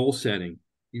in goal setting.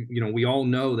 We all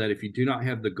know that if you do not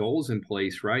have the goals in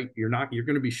place, right, you're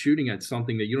going to be shooting at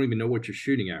something that you don't even know what you're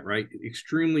shooting at, right?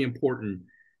 Extremely important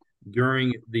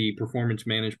during the performance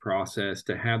management process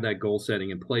to have that goal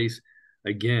setting in place.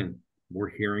 Again, we're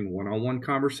hearing one-on-one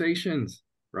conversations,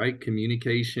 right?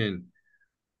 Communication.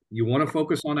 You want to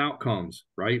focus on outcomes,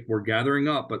 right? We're gathering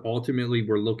up, but ultimately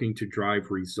we're looking to drive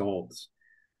results.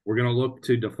 We're going to look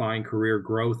to define career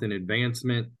growth and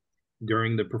advancement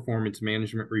during the performance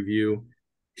management review.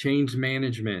 Change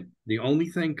management. The only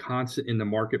thing constant in the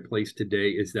marketplace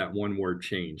today is that one word,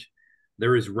 change.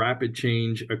 There is rapid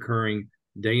change occurring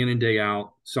day in and day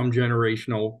out. Some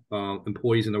generational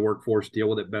employees in the workforce deal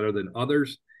with it better than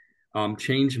others.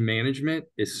 Change management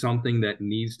is something that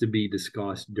needs to be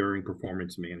discussed during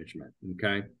performance management.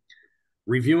 Okay.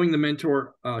 Reviewing the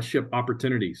mentorship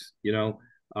opportunities.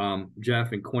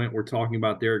 Jeff and Quint were talking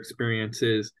about their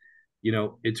experiences.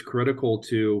 It's critical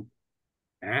to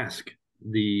ask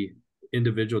the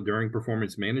individual during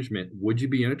performance management, would you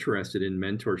be interested in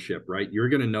mentorship, right? You're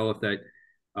going to know if that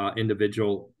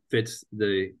individual fits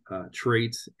the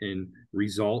traits and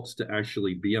results to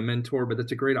actually be a mentor, but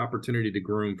that's a great opportunity to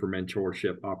groom for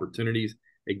mentorship opportunities.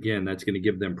 Again, that's going to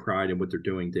give them pride in what they're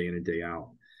doing day in and day out.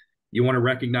 You want to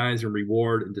recognize and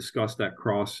reward and discuss that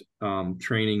cross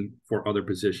training for other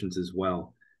positions as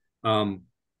well. I'm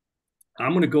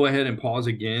going to go ahead and pause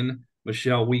again.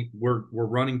 Michelle, we're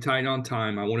running tight on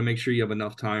time. I want to make sure you have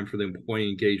enough time for the employee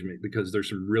engagement because there's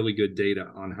some really good data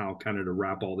on how kind of to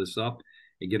wrap all this up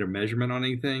and get a measurement on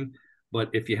anything.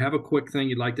 But if you have a quick thing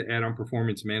you'd like to add on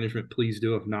performance management, please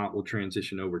do. If not, we'll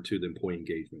transition over to the employee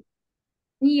engagement.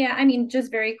 Yeah, I mean, just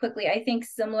very quickly, I think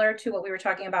similar to what we were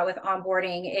talking about with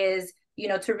onboarding is,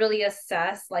 to really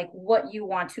assess like what you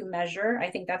want to measure.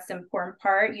 I think that's the important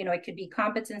part. It could be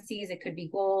competencies, it could be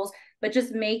goals, but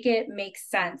just make it make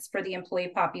sense for the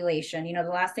employee population. The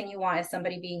last thing you want is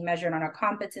somebody being measured on a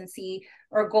competency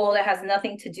or goal that has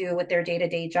nothing to do with their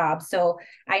day-to-day job. So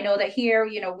I know that here,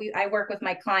 I work with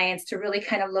my clients to really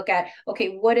kind of look at,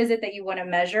 okay, what is it that you want to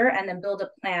measure, and then build a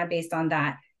plan based on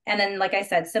that. And then, like I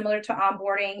said, similar to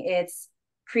onboarding, it's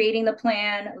creating the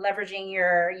plan, leveraging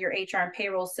your HR and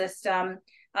payroll system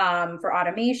for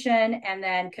automation, and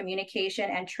then communication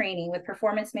and training. With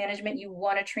performance management, you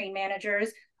want to train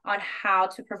managers on how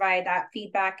to provide that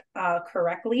feedback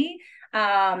correctly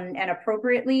and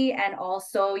appropriately, and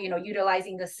also,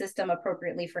 utilizing the system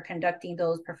appropriately for conducting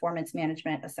those performance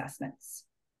management assessments.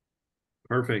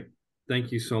 Perfect.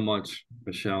 Thank you so much,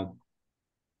 Michelle.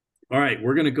 All right,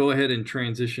 we're going to go ahead and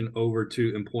transition over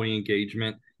to employee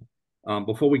engagement.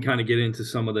 Before we kind of get into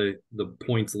some of the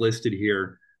points listed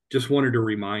here, just wanted to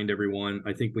remind everyone,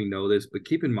 I think we know this, but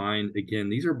keep in mind, again,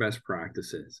 these are best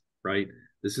practices, right?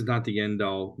 This is not the end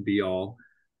all be all.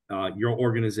 Your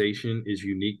organization is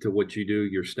unique to what you do.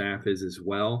 Your staff is as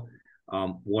well.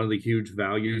 One of the huge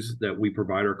values that we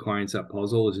provide our clients at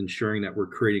Puzzle is ensuring that we're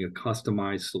creating a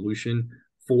customized solution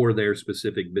for their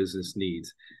specific business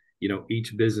needs.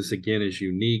 Each business, again, is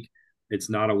unique. It's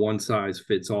not a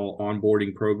one-size-fits-all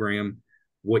onboarding program.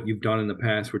 What you've done in the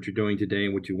past, what you're doing today,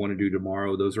 and what you want to do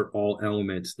tomorrow, those are all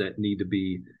elements that need to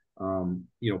be,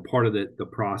 part of the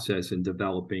process in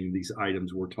developing these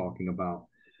items we're talking about.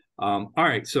 All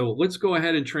right, so let's go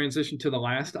ahead and transition to the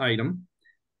last item,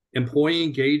 employee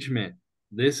engagement.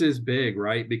 This is big,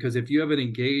 right? Because if you have an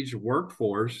engaged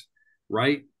workforce,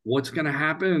 right, what's going to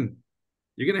happen?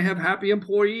 You're going to have happy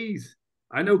employees.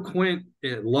 I know Quint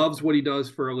loves what he does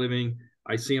for a living.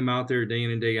 I see him out there day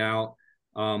in and day out.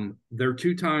 They're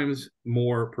 2 times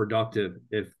more productive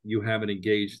if you have an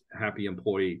engaged, happy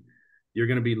employee. You're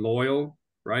going to be loyal,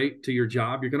 right, to your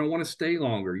job. You're going to want to stay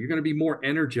longer. You're going to be more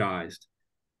energized.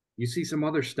 You see some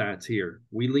other stats here.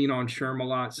 We lean on Sherm a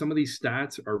lot. Some of these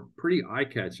stats are pretty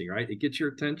eye-catching, right? It gets your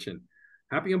attention.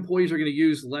 Happy employees are going to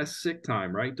use less sick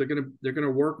time, right? They're going to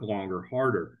work longer,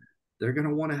 harder. They're going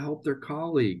to want to help their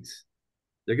colleagues.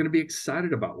 They're going to be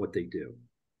excited about what they do.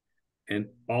 And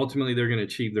ultimately, they're going to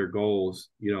achieve their goals,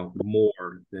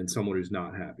 more than someone who's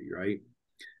not happy, right?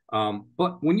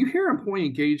 But when you hear employee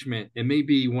engagement, it may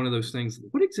be one of those things.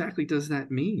 What exactly does that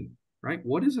mean, right?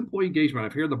 What is employee engagement?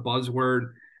 I've heard the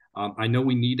buzzword. I know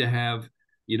we need to have,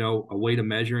 a way to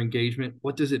measure engagement.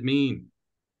 What does it mean?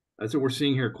 That's what we're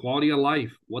seeing here. Quality of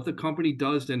life, what the company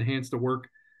does to enhance the work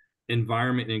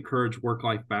environment and encourage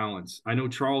work-life balance. I know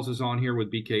Charles is on here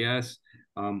with BKS.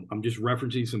 I'm just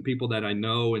referencing some people that I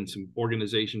know and some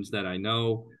organizations that I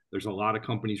know. There's a lot of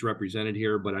companies represented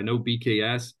here, but I know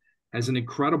BKS has an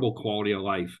incredible quality of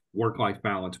life, work-life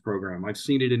balance program. I've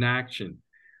seen it in action,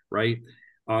 right?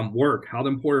 Work, how the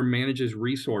employer manages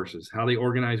resources, how they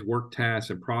organize work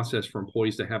tasks and process for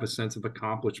employees to have a sense of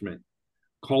accomplishment.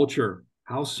 Culture,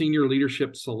 how senior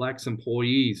leadership selects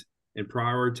employees and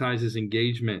prioritizes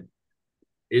engagement.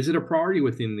 Is it a priority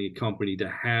within the company to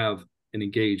have an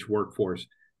engaged workforce?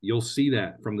 You'll see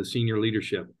that from the senior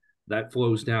leadership. That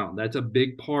flows down. That's a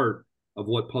big part of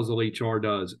what Puzzle HR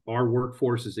does. Our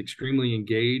workforce is extremely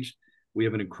engaged. We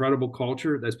have an incredible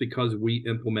culture. That's because we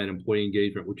implement employee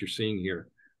engagement, what you're seeing here.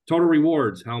 Total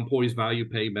rewards, how employees value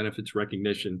pay, benefits,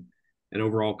 recognition, and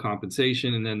overall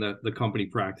compensation. And then the company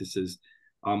practices.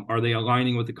 Are they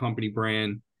aligning with the company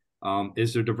brand?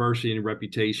 Is there diversity and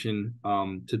reputation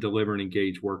to deliver an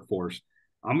engaged workforce?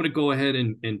 I'm going to go ahead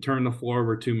and turn the floor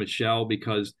over to Michelle,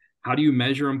 because how do you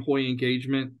measure employee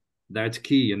engagement? That's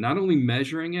key. And not only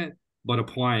measuring it, but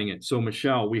applying it. So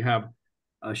Michelle, we have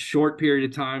a short period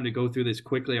of time to go through this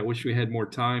quickly. I wish we had more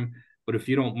time, but if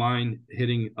you don't mind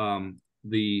hitting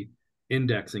the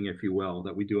indexing, if you will,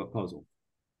 that we do at Puzzle.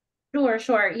 Sure,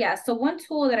 sure. Yeah. So one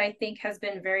tool that I think has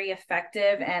been very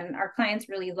effective and our clients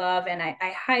really love, and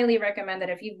I highly recommend that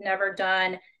if you've never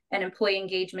done an employee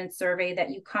engagement survey, that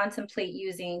you contemplate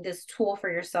using this tool for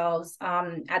yourselves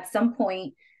at some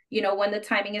point, you know, when the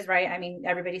timing is right. I mean,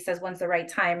 everybody says when's the right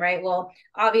time, right? Well,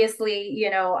 obviously, you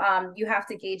know, you have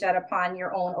to gauge that upon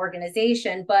your own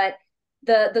organization, but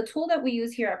the tool that we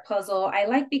use here at Puzzle, I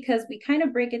like because we kind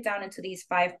of break it down into these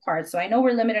 5 parts. So I know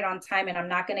we're limited on time and I'm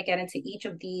not going to get into each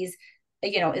of these,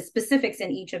 you know, specifics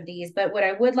in each of these. But what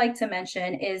I would like to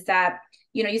mention is that,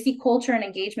 you know, you see culture and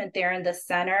engagement there in the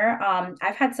center.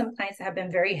 I've had some clients that have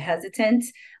been very hesitant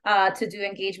to do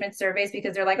engagement surveys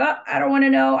because they're like, oh, I don't want to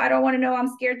know. I don't want to know.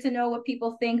 I'm scared to know what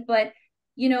people think. But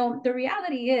you know, the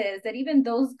reality is that even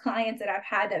those clients that I've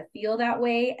had that feel that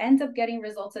way end up getting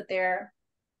results that they're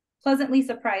pleasantly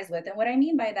surprised with. And what I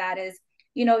mean by that is,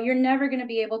 you know, you're never going to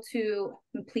be able to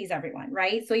please everyone,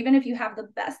 right? So even if you have the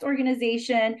best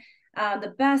organization,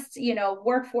 the best, you know,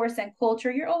 workforce and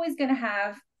culture, you're always going to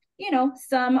have, you know,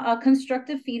 some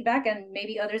constructive feedback, and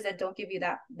maybe others that don't give you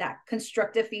that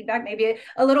constructive feedback, maybe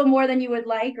a little more than you would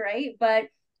like, right? But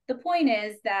the point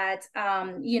is that,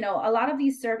 you know, a lot of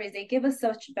these surveys, they give us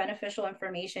such beneficial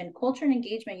information. Culture and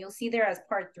engagement, you'll see there as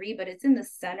part 3, but it's in the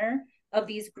center of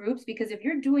these groups, because if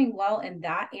you're doing well in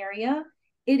that area,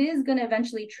 it is going to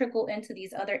eventually trickle into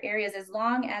these other areas as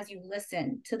long as you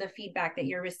listen to the feedback that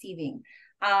you're receiving.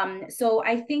 So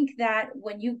I think that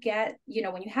when you get, you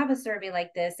know, when you have a survey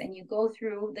like this and you go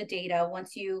through the data,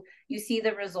 once you see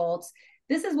the results,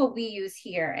 this is what we use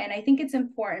here. And I think it's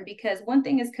important because one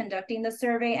thing is conducting the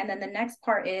survey, and then the next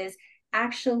part is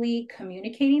actually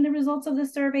communicating the results of the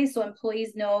survey so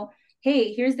employees know,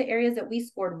 hey, here's the areas that we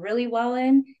scored really well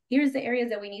in. Here's the areas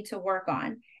that we need to work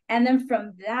on. And then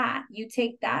from that, you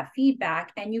take that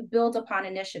feedback and you build upon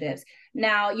initiatives.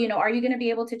 Now, you know, are you going to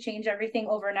be able to change everything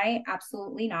overnight?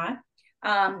 Absolutely not.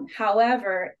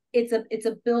 However, it's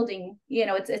a building, you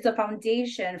know, it's a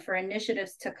foundation for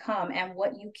initiatives to come and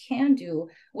what you can do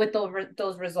with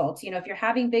those results. You know, if you're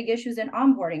having big issues in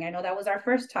onboarding, I know that was our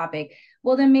first topic.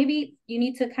 Well, then maybe you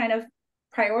need to kind of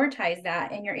prioritize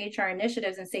that in your HR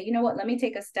initiatives and say, you know what, let me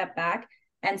take a step back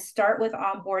and start with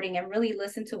onboarding and really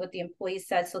listen to what the employees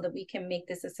said so that we can make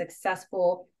this a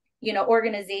successful, you know,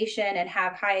 organization and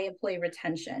have high employee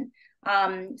retention.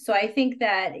 So I think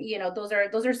that, you know, those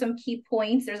are some key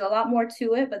points. There's a lot more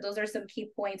to it, but those are some key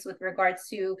points with regards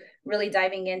to really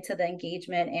diving into the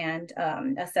engagement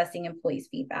and assessing employees'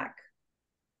 feedback.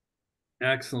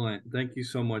 Excellent. Thank you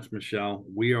so much, Michelle.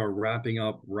 We are wrapping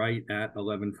up right at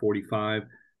 11:45.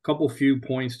 Couple few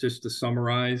points just to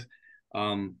summarize.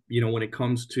 You know, when it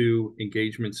comes to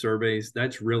engagement surveys,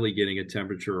 that's really getting a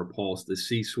temperature or pulse. The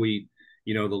C-suite,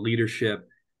 you know, the leadership,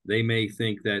 they may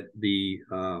think that the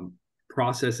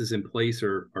processes in place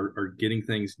are getting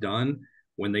things done.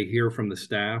 When they hear from the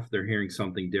staff, they're hearing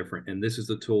something different. And this is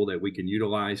the tool that we can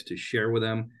utilize to share with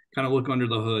them, kind of look under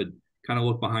the hood, kind of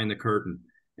look behind the curtain.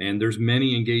 And there's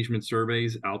many engagement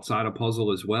surveys outside of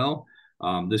Puzzle as well.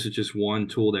 This is just one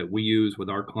tool that we use with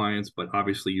our clients, but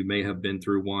obviously you may have been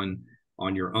through one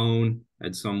on your own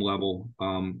at some level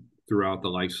throughout the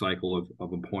life cycle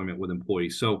of employment with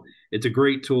employees. So it's a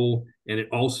great tool, and it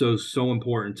also is so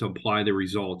important to apply the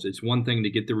results. It's one thing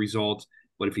to get the results,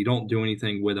 but if you don't do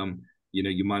anything with them, you know,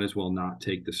 you might as well not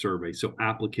take the survey. So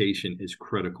application is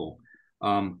critical.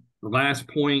 The last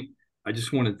point, I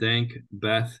just want to thank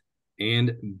Beth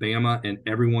and Bama and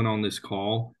everyone on this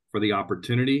call for the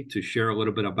opportunity to share a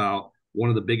little bit about one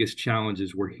of the biggest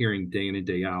challenges we're hearing day in and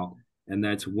day out, and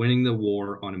that's winning the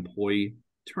war on employee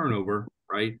turnover,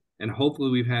 right? And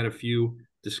hopefully we've had a few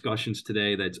discussions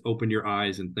today that's opened your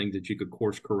eyes and things that you could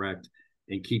course correct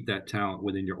and keep that talent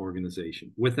within your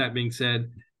organization. With that being said,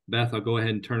 Beth, I'll go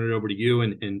ahead and turn it over to you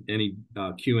and any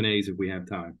Q&As if we have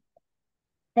time.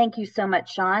 Thank you so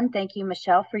much, Sean. Thank you,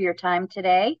 Michelle, for your time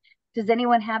today. Does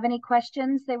anyone have any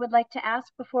questions they would like to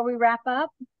ask before we wrap up?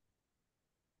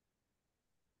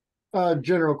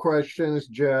 General questions,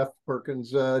 Jeff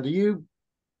Perkins. So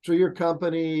your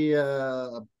company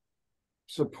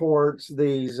supports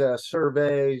these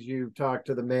surveys? You've talked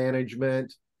to the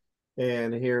management,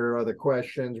 and here are the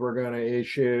questions we're going to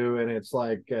issue, and it's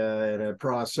like in a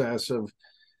process of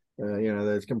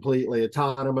that's completely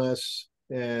autonomous,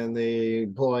 and the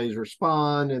employees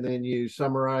respond, and then you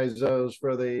summarize those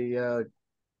for the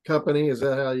company. Is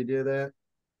that how you do that?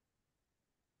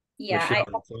 Yeah, I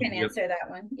can answer that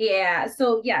one. Yeah,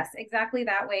 so yes, exactly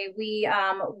that way.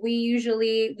 We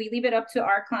usually leave it up to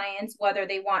our clients whether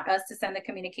they want us to send the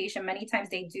communication. Many times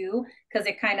they do, because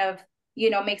it kind of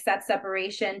makes that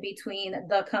separation between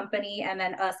the company and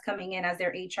then us coming in as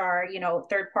their HR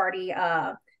third party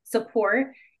support.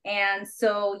 And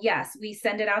so, yes, we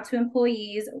send it out to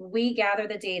employees. We gather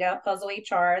the data, Puzzle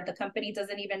HR. The company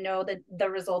doesn't even know the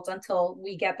results until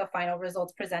we get the final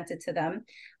results presented to them.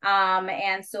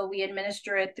 And so we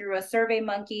administer it through a Survey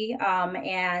Monkey.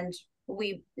 And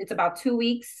it's about 2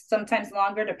 weeks, sometimes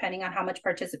longer, depending on how much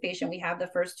participation we have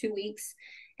the first 2 weeks.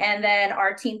 And then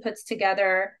our team puts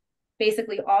together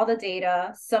basically all the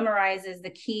data, summarizes the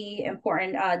key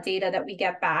important data that we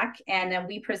get back, and then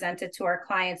we present it to our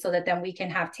clients so that then we can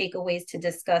have takeaways to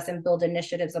discuss and build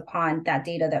initiatives upon that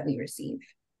data that we receive.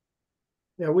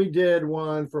 Yeah, we did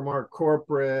one from our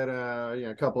corporate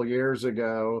a couple of years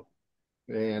ago,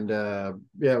 and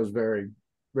it was very,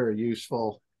 very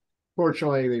useful.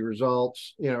 Fortunately, the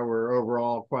results were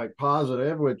overall quite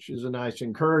positive, which is a nice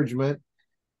encouragement.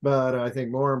 But I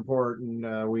think more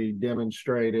important, we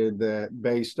demonstrated that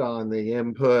based on the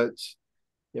inputs,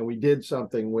 we did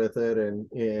something with it, and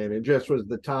it just was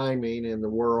the timing in the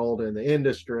world and the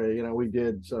industry. We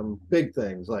did some big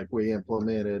things, like we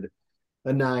implemented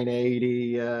a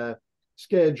 980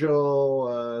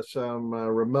 schedule, some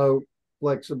remote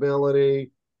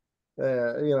flexibility,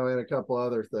 and a couple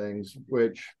other things,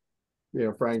 which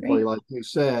frankly, like you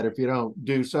said, if you don't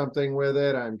do something with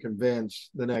it, I'm convinced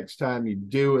the next time you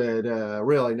do it,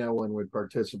 really no one would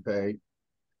participate.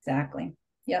 Exactly.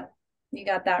 Yep. You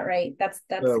got that right. That's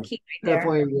the key right there.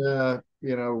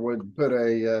 Definitely, would put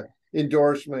a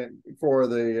endorsement for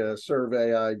the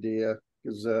survey idea,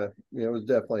 because it was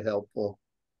definitely helpful.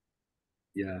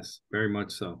 Yes, very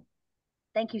much so.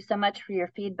 Thank you so much for your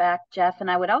feedback, Jeff.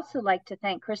 And I would also like to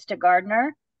thank Krista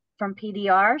Gardner from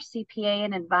PDR, CPA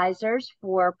and Advisors,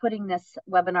 for putting this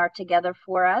webinar together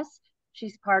for us.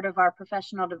 She's part of our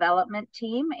professional development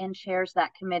team and chairs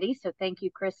that committee. So thank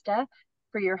you, Krista,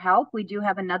 for your help. We do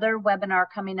have another webinar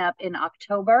coming up in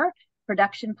October,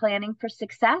 Production Planning for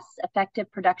Success,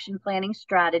 Effective Production Planning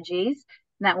Strategies.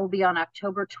 And that will be on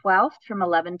October 12th from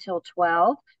 11 till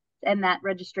 12. And that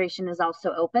registration is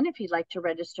also open if you'd like to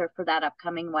register for that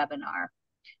upcoming webinar.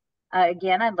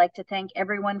 Again, I'd like to thank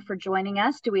everyone for joining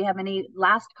us. Do we have any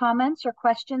last comments or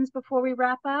questions before we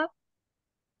wrap up?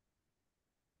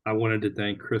 I wanted to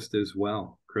thank Krista as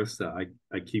well. Krista,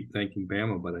 I keep thanking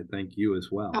Bama, but I thank you as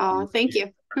well. Oh, thank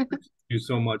you. Thank you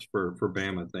so much for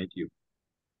Bama. Thank you.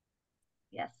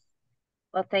 Yes.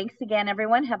 Well, thanks again,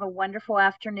 everyone. Have a wonderful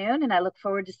afternoon, and I look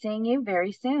forward to seeing you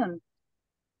very soon.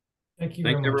 Thank you.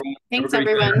 Thank you, everyone. Thanks,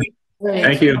 everyone.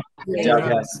 Thank you. Good job,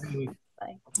 guys.